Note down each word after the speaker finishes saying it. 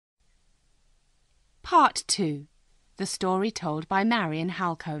Part 2. The story told by Marion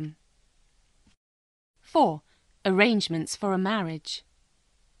Halcombe. 4. Arrangements for a marriage.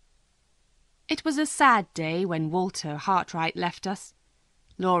 It was a sad day when Walter Hartright left us.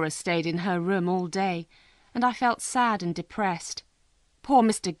 Laura stayed in her room all day, and I felt sad and depressed. Poor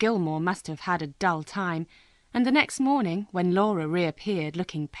Mr. Gilmore must have had a dull time, and the next morning, when Laura reappeared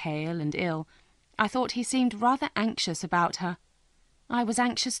looking pale and ill, I thought he seemed rather anxious about her. I was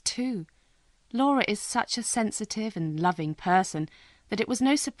anxious too. Laura is such a sensitive and loving person that it was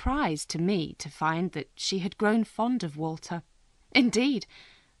no surprise to me to find that she had grown fond of Walter. Indeed,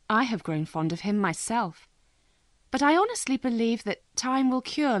 I have grown fond of him myself. But I honestly believe that time will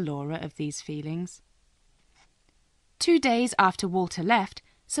cure Laura of these feelings. 2 days after Walter left,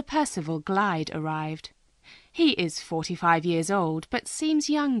 Sir Percival Glyde arrived. He is 45 years old, but seems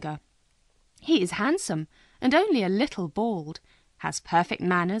younger. He is handsome, and only a little bald, has perfect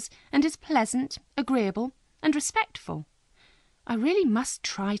manners, and is pleasant, agreeable, and respectful. I really must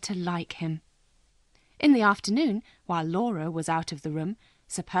try to like him. In the afternoon, while Laura was out of the room,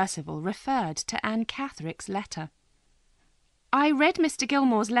 Sir Percival referred to Anne Catherick's letter. "I read Mr.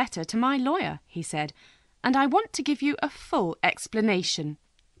 Gilmore's letter to my lawyer," he said, "and I want to give you a full explanation.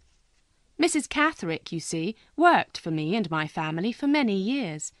 Mrs. Catherick, you see, worked for me and my family for many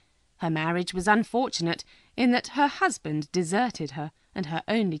years. Her marriage was unfortunate in that her husband deserted her, and her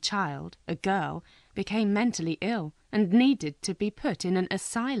only child, a girl, became mentally ill and needed to be put in an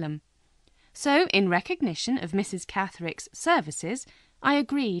asylum. So, in recognition of Mrs. Catherick's services, I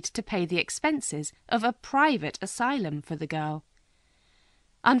agreed to pay the expenses of a private asylum for the girl.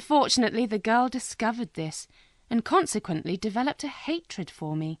 Unfortunately, the girl discovered this, and consequently developed a hatred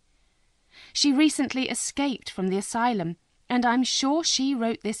for me. She recently escaped from the asylum, and I'm sure she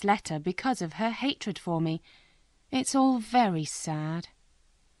wrote this letter because of her hatred for me. It's all very sad."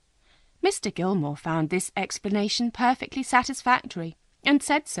 Mr. Gilmore found this explanation perfectly satisfactory, and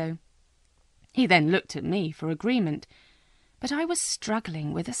said so. He then looked at me for agreement, but I was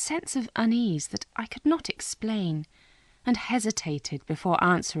struggling with a sense of unease that I could not explain, and hesitated before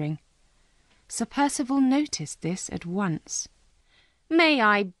answering. Sir Percival noticed this at once. "May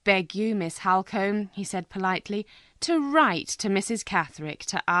I beg you, Miss Halcombe," he said politely, "to write to Mrs. Catherick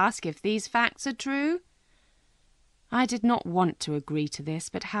to ask if these facts are true?" I did not want to agree to this,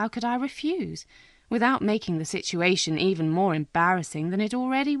 but how could I refuse, without making the situation even more embarrassing than it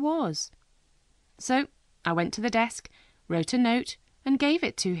already was? So I went to the desk, wrote a note, and gave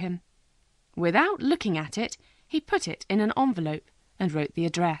it to him. Without looking at it, he put it in an envelope and wrote the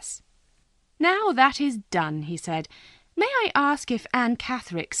address. "Now that is done," he said, "may I ask if Anne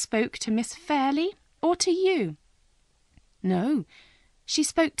Catherick spoke to Miss Fairley or to you?" "No, she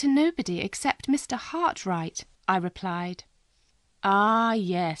spoke to nobody except Mr. Hartright," I replied. "Ah,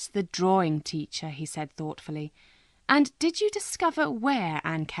 yes, the drawing teacher," he said thoughtfully. "And did you discover where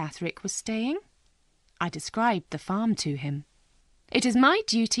Anne Catherick was staying?" I described the farm to him. "It is my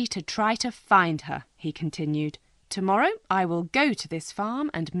duty to try to find her," he continued. "Tomorrow I will go to this farm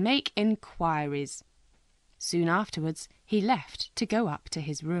and make inquiries." Soon afterwards he left to go up to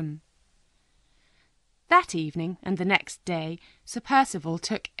his room. That evening and the next day Sir Percival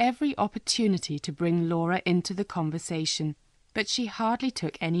took every opportunity to bring Laura into the conversation, but she hardly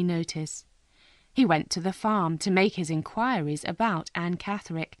took any notice. He went to the farm to make his inquiries about Anne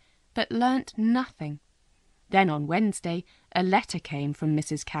Catherick, but learnt nothing. Then on Wednesday a letter came from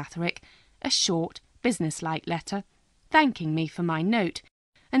Mrs. Catherick, a short, business-like letter, thanking me for my note,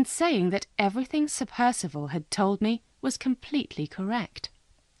 and saying that everything Sir Percival had told me was completely correct.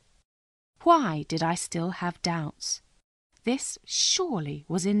 Why did I still have doubts? This surely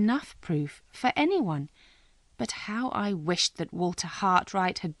was enough proof for anyone, but how I wished that Walter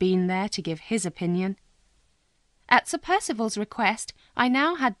Hartright had been there to give his opinion. At Sir Percival's request, I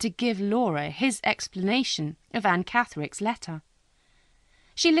now had to give Laura his explanation of Anne Catherick's letter.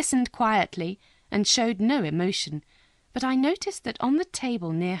 She listened quietly and showed no emotion, but I noticed that on the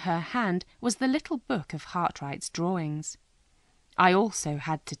table near her hand was the little book of Hartright's drawings. I also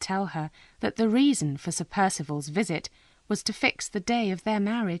had to tell her that the reason for Sir Percival's visit was to fix the day of their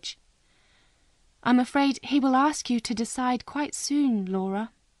marriage. "I'm afraid he will ask you to decide quite soon,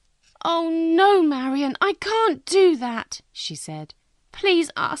 Laura." "Oh, no, Marion, I can't do that," she said. "Please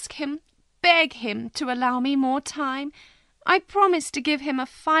ask him, beg him to allow me more time. I promised to give him a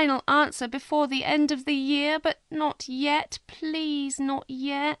final answer before the end of the year, but not yet, please, not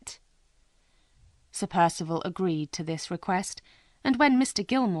yet." Sir Percival agreed to this request, and when Mr.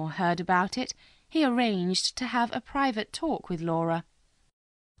 Gilmore heard about it, he arranged to have a private talk with Laura.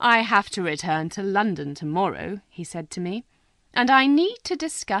 "I have to return to London tomorrow," he said to me, and I need to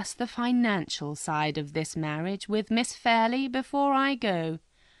discuss the financial side of this marriage with Miss Fairlie before I go.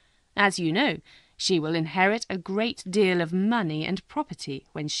 As you know, she will inherit a great deal of money and property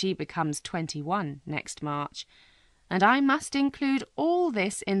when she becomes 21 next March, and I must include all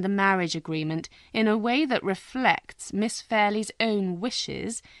this in the marriage agreement in a way that reflects Miss Fairlie's own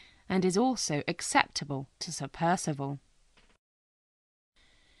wishes and is also acceptable to Sir Percival.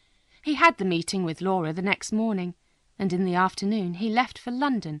 He had the meeting with Laura the next morning, and in the afternoon he left for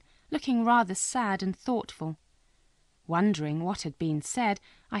London, looking rather sad and thoughtful. Wondering what had been said,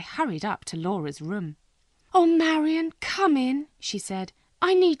 I hurried up to Laura's room. "Oh, Marian, come in," she said.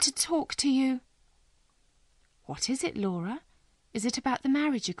 "I need to talk to you." "What is it, Laura? Is it about the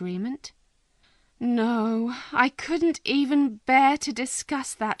marriage agreement?" "No, I couldn't even bear to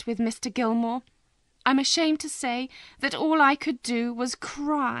discuss that with Mr. Gilmore. I'm ashamed to say that all I could do was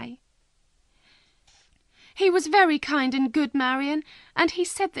cry. He was very kind and good, Marian, and he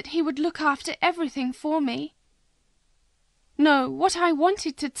said that he would look after everything for me. No, what I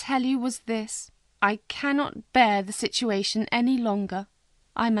wanted to tell you was this. I cannot bear the situation any longer.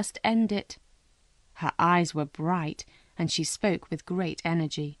 I must end it." Her eyes were bright, and she spoke with great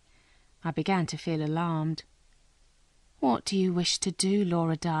energy. I began to feel alarmed. "What do you wish to do,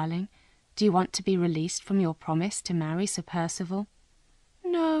 Laura darling? Do you want to be released from your promise to marry Sir Percival?"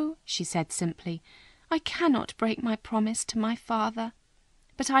 "No," she said simply. "I cannot break my promise to my father.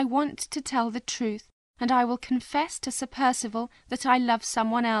 But I want to tell the truth, and I will confess to Sir Percival that I love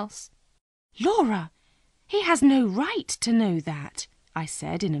someone else." "Laura, he has no right to know that," I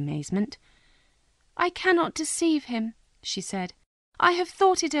said in amazement. "I cannot deceive him," she said. "I have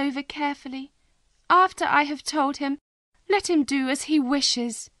thought it over carefully. After I have told him, let him do as he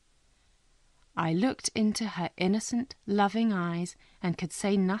wishes." I looked into her innocent, loving eyes and could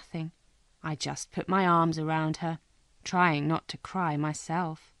say nothing. I just put my arms around her, trying not to cry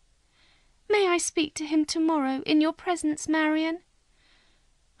myself. "May I speak to him tomorrow in your presence, Marian?"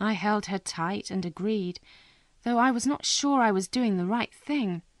 I held her tight and agreed, though I was not sure I was doing the right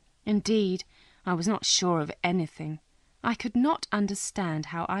thing. Indeed, I was not sure of anything. I could not understand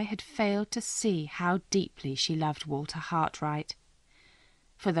how I had failed to see how deeply she loved Walter Hartright.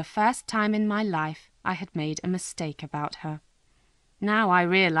 For the first time in my life I had made a mistake about her. Now I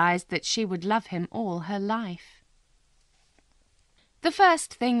realized that she would love him all her life. The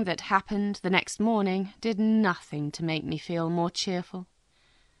first thing that happened the next morning did nothing to make me feel more cheerful.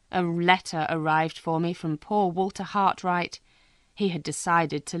 A letter arrived for me from poor Walter Hartright. He had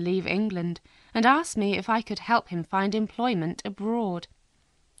decided to leave England, and asked me if I could help him find employment abroad.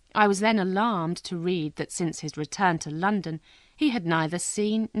 I was then alarmed to read that since his return to London he had neither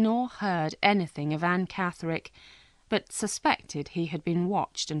seen nor heard anything of Anne Catherick, but suspected he had been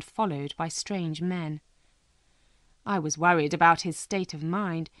watched and followed by strange men. I was worried about his state of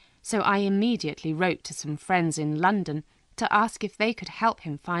mind, so I immediately wrote to some friends in London to ask if they could help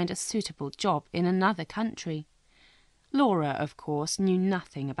him find a suitable job in another country. Laura, of course, knew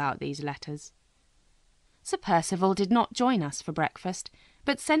nothing about these letters. Sir Percival did not join us for breakfast,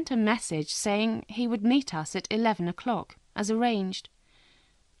 but sent a message saying he would meet us at 11 o'clock, as arranged.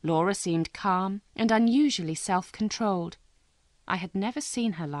 Laura seemed calm and unusually self-controlled. I had never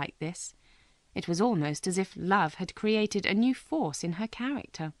seen her like this. It was almost as if love had created a new force in her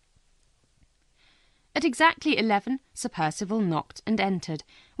character. At exactly 11, Sir Percival knocked and entered,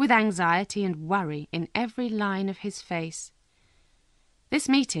 with anxiety and worry in every line of his face. This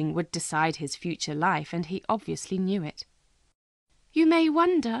meeting would decide his future life, and he obviously knew it. "You may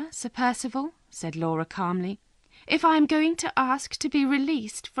wonder, Sir Percival," said Laura calmly, "if I am going to ask to be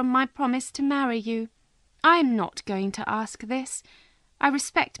released from my promise to marry you. I am not going to ask this. I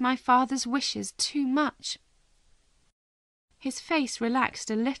respect my father's wishes too much." His face relaxed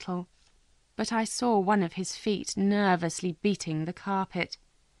a little, but I saw one of his feet nervously beating the carpet.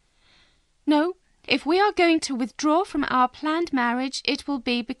 "No, if we are going to withdraw from our planned marriage, it will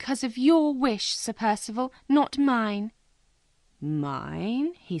be because of your wish, Sir Percival, not mine."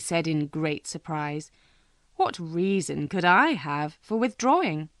 "Mine?" he said in great surprise. "What reason could I have for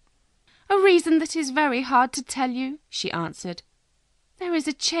withdrawing?" "A reason that is very hard to tell you," she answered. "There is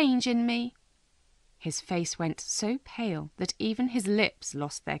a change in me." His face went so pale that even his lips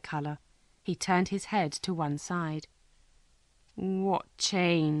lost their colour. He turned his head to one side. "What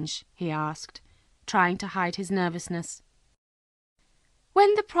change?" he asked, trying to hide his nervousness.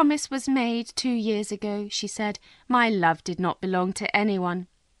 "When the promise was made 2 years ago," she said, "my love did not belong to anyone.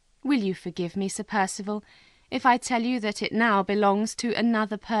 Will you forgive me, Sir Percival, if I tell you that it now belongs to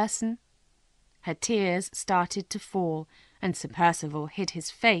another person?" Her tears started to fall, and Sir Percival hid his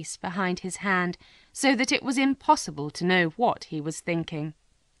face behind his hand, so that it was impossible to know what he was thinking.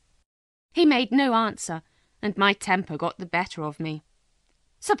 He made no answer, and my temper got the better of me.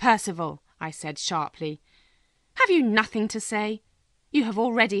 "Sir Percival," I said sharply, "have you nothing to say? You have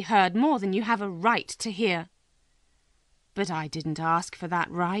already heard more than you have a right to hear." "But I didn't ask for that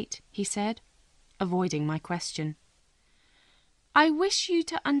right," he said, avoiding my question. "I wish you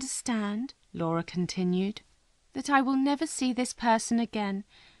to understand," Laura continued, "that I will never see this person again,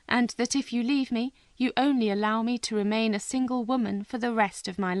 and that if you leave me, you only allow me to remain a single woman for the rest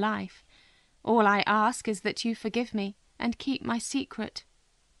of my life. All I ask is that you forgive me and keep my secret."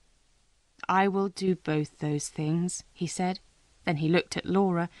 "I will do both those things," he said. Then he looked at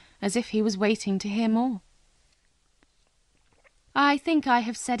Laura as if he was waiting to hear more. "I think I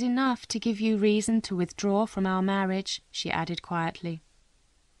have said enough to give you reason to withdraw from our marriage," she added quietly.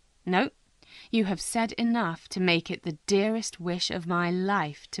 "No, you have said enough to make it the dearest wish of my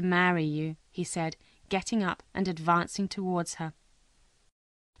life to marry you," he said, getting up and advancing towards her.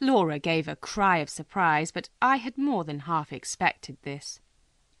 Laura gave a cry of surprise, but I had more than half expected this.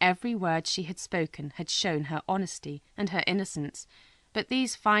 Every word she had spoken had shown her honesty and her innocence, but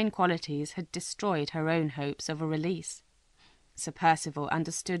these fine qualities had destroyed her own hopes of a release. Sir Percival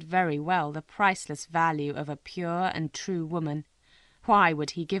understood very well the priceless value of a pure and true woman. Why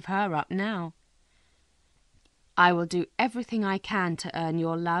would he give her up now? "I will do everything I can to earn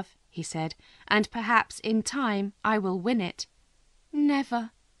your love," he said, "and perhaps in time I will win it."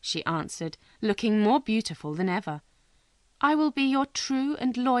 "Never," she answered, looking more beautiful than ever. "I will be your true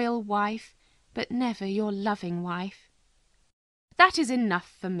and loyal wife, but never your loving wife." "That is enough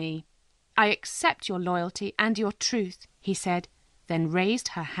for me. I accept your loyalty and your truth," he said, then raised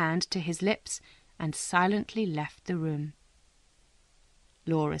her hand to his lips and silently left the room.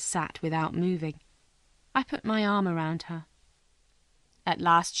 Laura sat without moving. I put my arm around her. At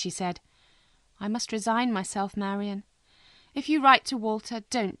last she said, "I must resign myself, Marian. If you write to Walter,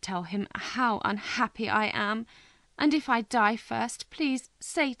 don't tell him how unhappy I am. And if I die first, please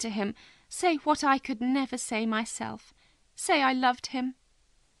say to him, say what I could never say myself. Say I loved him."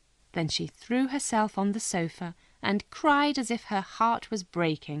 Then she threw herself on the sofa and cried as if her heart was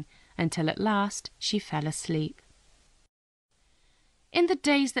breaking, until at last she fell asleep. In the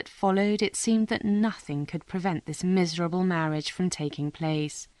days that followed, it seemed that nothing could prevent this miserable marriage from taking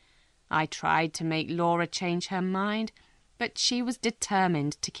place. I tried to make Laura change her mind, but she was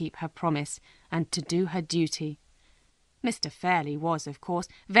determined to keep her promise and to do her duty. Mr. Fairley was, of course,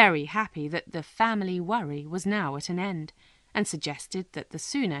 very happy that the family worry was now at an end, and suggested that the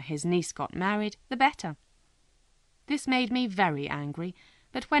sooner his niece got married, the better. This made me very angry,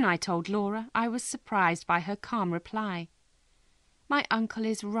 but when I told Laura, I was surprised by her calm reply. "My uncle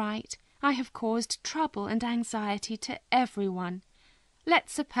is right. I have caused trouble and anxiety to everyone. Let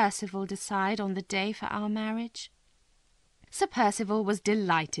Sir Percival decide on the day for our marriage." Sir Percival was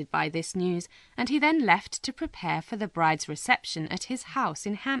delighted by this news, and he then left to prepare for the bride's reception at his house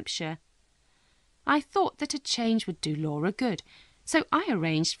in Hampshire. I thought that a change would do Laura good, so I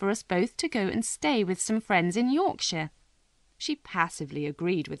arranged for us both to go and stay with some friends in Yorkshire. She passively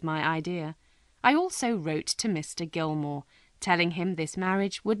agreed with my idea. I also wrote to Mr. Gilmore, telling him this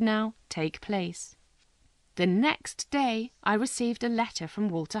marriage would now take place. The next day I received a letter from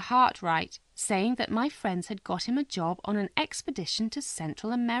Walter Hartright, saying that my friends had got him a job on an expedition to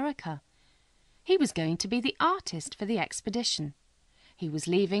Central America. He was going to be the artist for the expedition. He was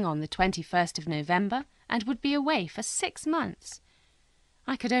leaving on the 21st of November and would be away for 6 months.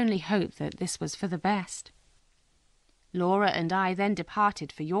 I could only hope that this was for the best. Laura and I then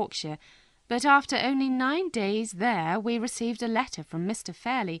departed for Yorkshire, but after only 9 days there we received a letter from Mr.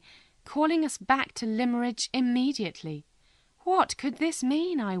 Fairley, calling us back to Limmeridge immediately. What could this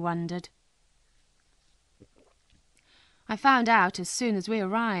mean, I wondered. I found out as soon as we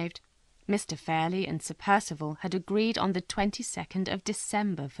arrived. Mr. Fairley and Sir Percival had agreed on the 22nd of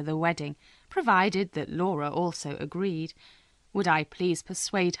December for the wedding, provided that Laura also agreed. Would I please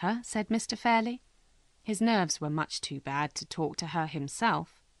persuade her, said Mr. Fairley. His nerves were much too bad to talk to her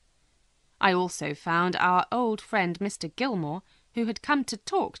himself. I also found our old friend Mr. Gilmore, who had come to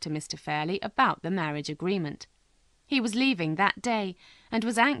talk to Mr. Fairley about the marriage agreement. He was leaving that day, and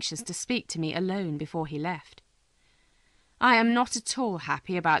was anxious to speak to me alone before he left. "I am not at all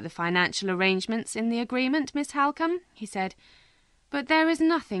happy about the financial arrangements in the agreement, Miss Halcombe," he said, "but there is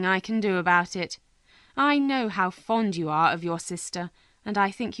nothing I can do about it. I know how fond you are of your sister, and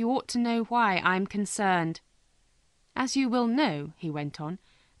I think you ought to know why I'm concerned. As you will know," he went on,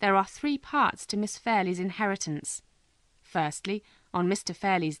 "there are 3 parts to Miss Fairley's inheritance. Firstly, on Mr.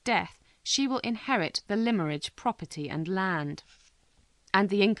 Fairley's death, she will inherit the Limmeridge property and land, and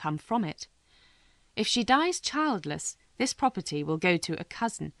the income from it. If she dies childless, this property will go to a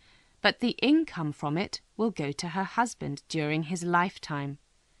cousin, but the income from it will go to her husband during his lifetime.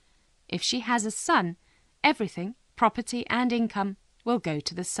 If she has a son, everything, property and income, will go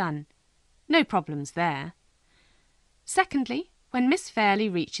to the son. No problems there. Secondly, when Miss Fairlie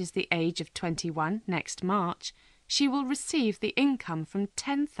reaches the age of 21 next March, she will receive the income from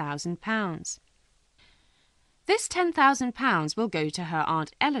 £10,000. This £10,000 will go to her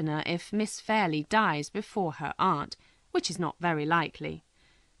Aunt Eleanor if Miss Fairlie dies before her aunt, which is not very likely.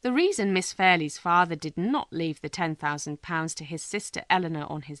 The reason Miss Fairlie's father did not leave the £10,000 to his sister Eleanor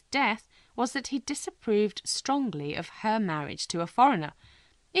on his death was that he disapproved strongly of her marriage to a foreigner,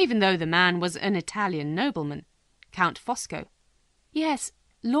 even though the man was an Italian nobleman, Count Fosco. "Yes,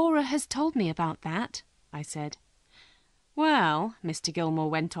 Laura has told me about that," I said. "Well," Mr. Gilmore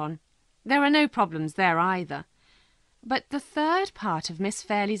went on, "there are no problems there either. But the third part of Miss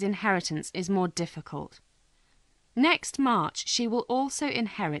Fairlie's inheritance is more difficult. Next March she will also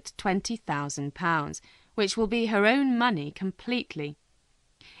inherit £20,000, which will be her own money completely.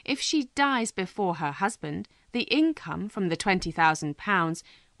 If she dies before her husband, the income from the £20,000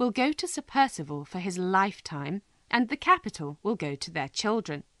 will go to Sir Percival for his lifetime, and the capital will go to their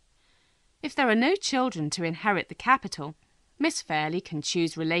children. If there are no children to inherit the capital, Miss Fairlie can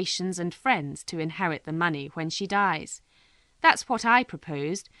choose relations and friends to inherit the money when she dies. That's what I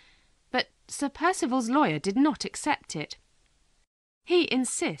proposed, but Sir Percival's lawyer did not accept it. He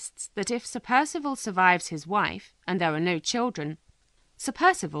insists that if Sir Percival survives his wife, and there are no children, Sir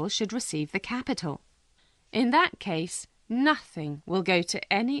Percival should receive the capital. In that case, nothing will go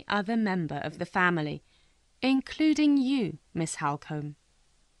to any other member of the family, including you, Miss Halcombe."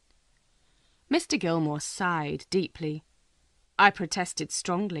 Mr. Gilmore sighed deeply. I protested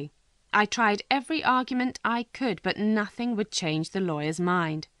strongly. I tried every argument I could, but nothing would change the lawyer's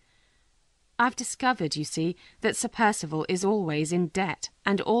mind. "I've discovered, you see, that Sir Percival is always in debt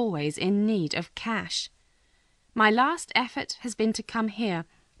and always in need of cash. My last effort has been to come here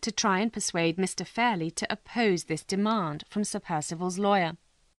to try and persuade Mr. Fairlie to oppose this demand from Sir Percival's lawyer.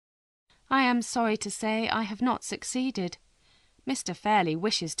 I am sorry to say I have not succeeded. Mr. Fairlie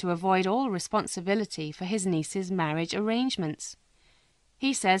wishes to avoid all responsibility for his niece's marriage arrangements.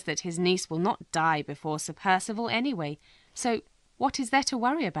 He says that his niece will not die before Sir Percival anyway, so what is there to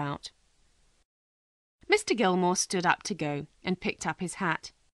worry about?" Mr. Gilmore stood up to go and picked up his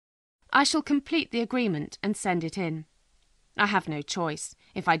hat. "I shall complete the agreement and send it in. I have no choice.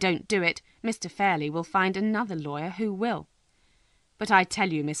 If I don't do it, Mr. Fairlie will find another lawyer who will. But I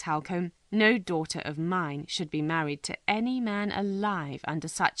tell you, Miss Halcombe, no daughter of mine should be married to any man alive under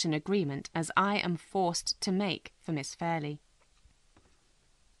such an agreement as I am forced to make for Miss Fairlie."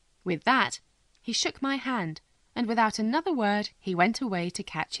 With that, he shook my hand, and without another word he went away to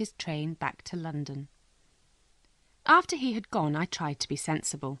catch his train back to London. After he had gone, I tried to be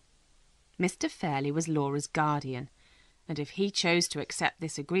sensible. Mr. Fairlie was Laura's guardian, and if he chose to accept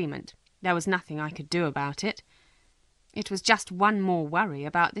this agreement, there was nothing I could do about it. It was just one more worry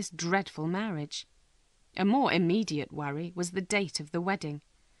about this dreadful marriage. A more immediate worry was the date of the wedding.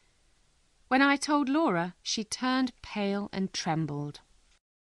 When I told Laura, she turned pale and trembled.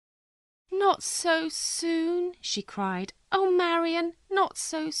 "Not so soon," she cried. "Oh, Marian, not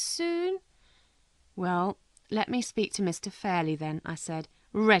so soon." "Well, let me speak to Mr. Fairlie then," I said,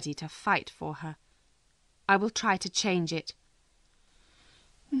 ready to fight for her. "I will try to change it."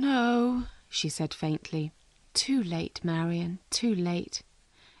 "No," she said faintly. "Too late, Marian, too late.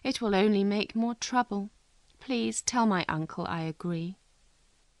 It will only make more trouble. Please tell my uncle I agree."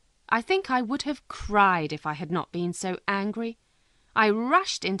 I think I would have cried if I had not been so angry. I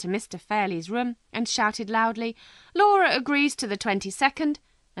rushed into Mr. Fairlie's room and shouted loudly, "Laura agrees to the 22nd,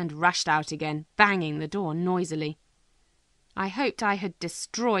 and rushed out again, banging the door noisily. I hoped I had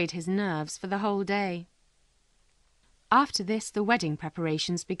destroyed his nerves for the whole day. After this, the wedding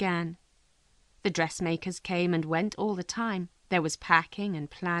preparations began. The dressmakers came and went all the time. There was packing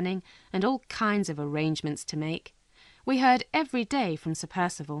and planning, and all kinds of arrangements to make. We heard every day from Sir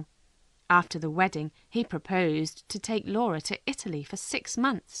Percival. After the wedding, he proposed to take Laura to Italy for 6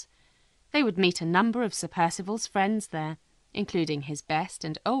 months. They would meet a number of Sir Percival's friends there, including his best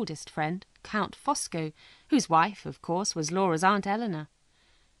and oldest friend, Count Fosco, whose wife, of course, was Laura's Aunt Eleanor.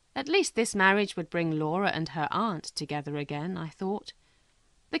 At least this marriage would bring Laura and her aunt together again, I thought.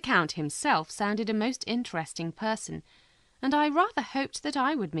 The Count himself sounded a most interesting person, and I rather hoped that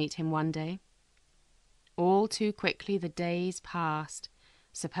I would meet him one day. All too quickly the days passed.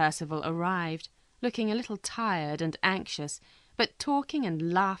 Sir Percival arrived, looking a little tired and anxious, but talking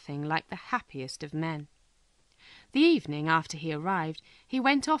and laughing like the happiest of men. The evening after he arrived, he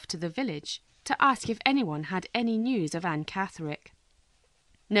went off to the village to ask if anyone had any news of Anne Catherick.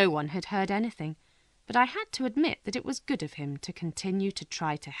 No one had heard anything, but I had to admit that it was good of him to continue to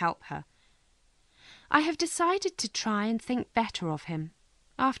try to help her. I have decided to try and think better of him.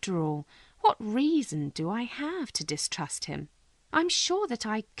 After all, what reason do I have to distrust him? I'm sure that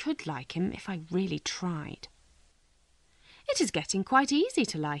I could like him if I really tried. It is getting quite easy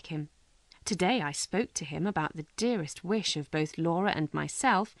to like him. Today I spoke to him about the dearest wish of both Laura and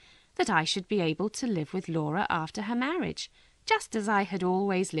myself, that I should be able to live with Laura after her marriage, just as I had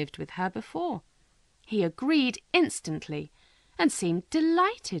always lived with her before. He agreed instantly, and seemed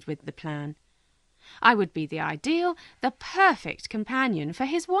delighted with the plan. I would be the ideal, the perfect companion for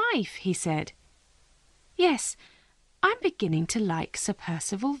his wife, he said. Yes, I'm beginning to like Sir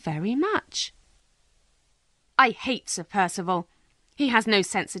Percival very much. I hate Sir Percival. He has no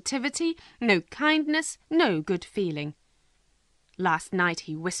sensitivity, no kindness, no good feeling. Last night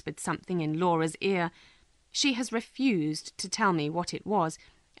he whispered something in Laura's ear. She has refused to tell me what it was,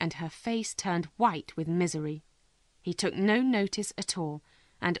 and her face turned white with misery. He took no notice at all,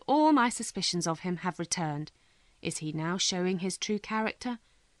 and all my suspicions of him have returned. Is he now showing his true character?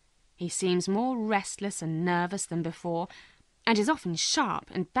 He seems more restless and nervous than before, and is often sharp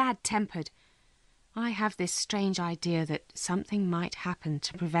and bad-tempered. I have this strange idea that something might happen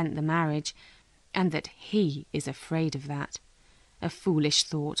to prevent the marriage, and that he is afraid of that. A foolish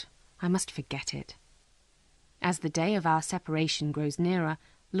thought. I must forget it. As the day of our separation grows nearer,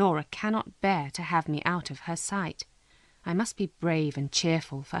 Laura cannot bear to have me out of her sight. I must be brave and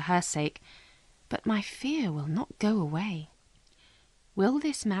cheerful for her sake, but my fear will not go away. Will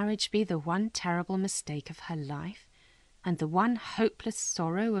this marriage be the one terrible mistake of her life, and the one hopeless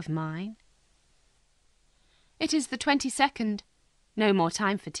sorrow of mine? It is the 22nd. No more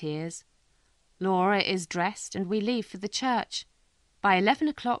time for tears. Laura is dressed, and we leave for the church. By 11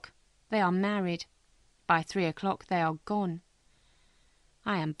 o'clock they are married. By 3 o'clock they are gone.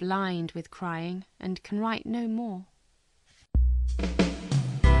 I am blind with crying, and can write no more.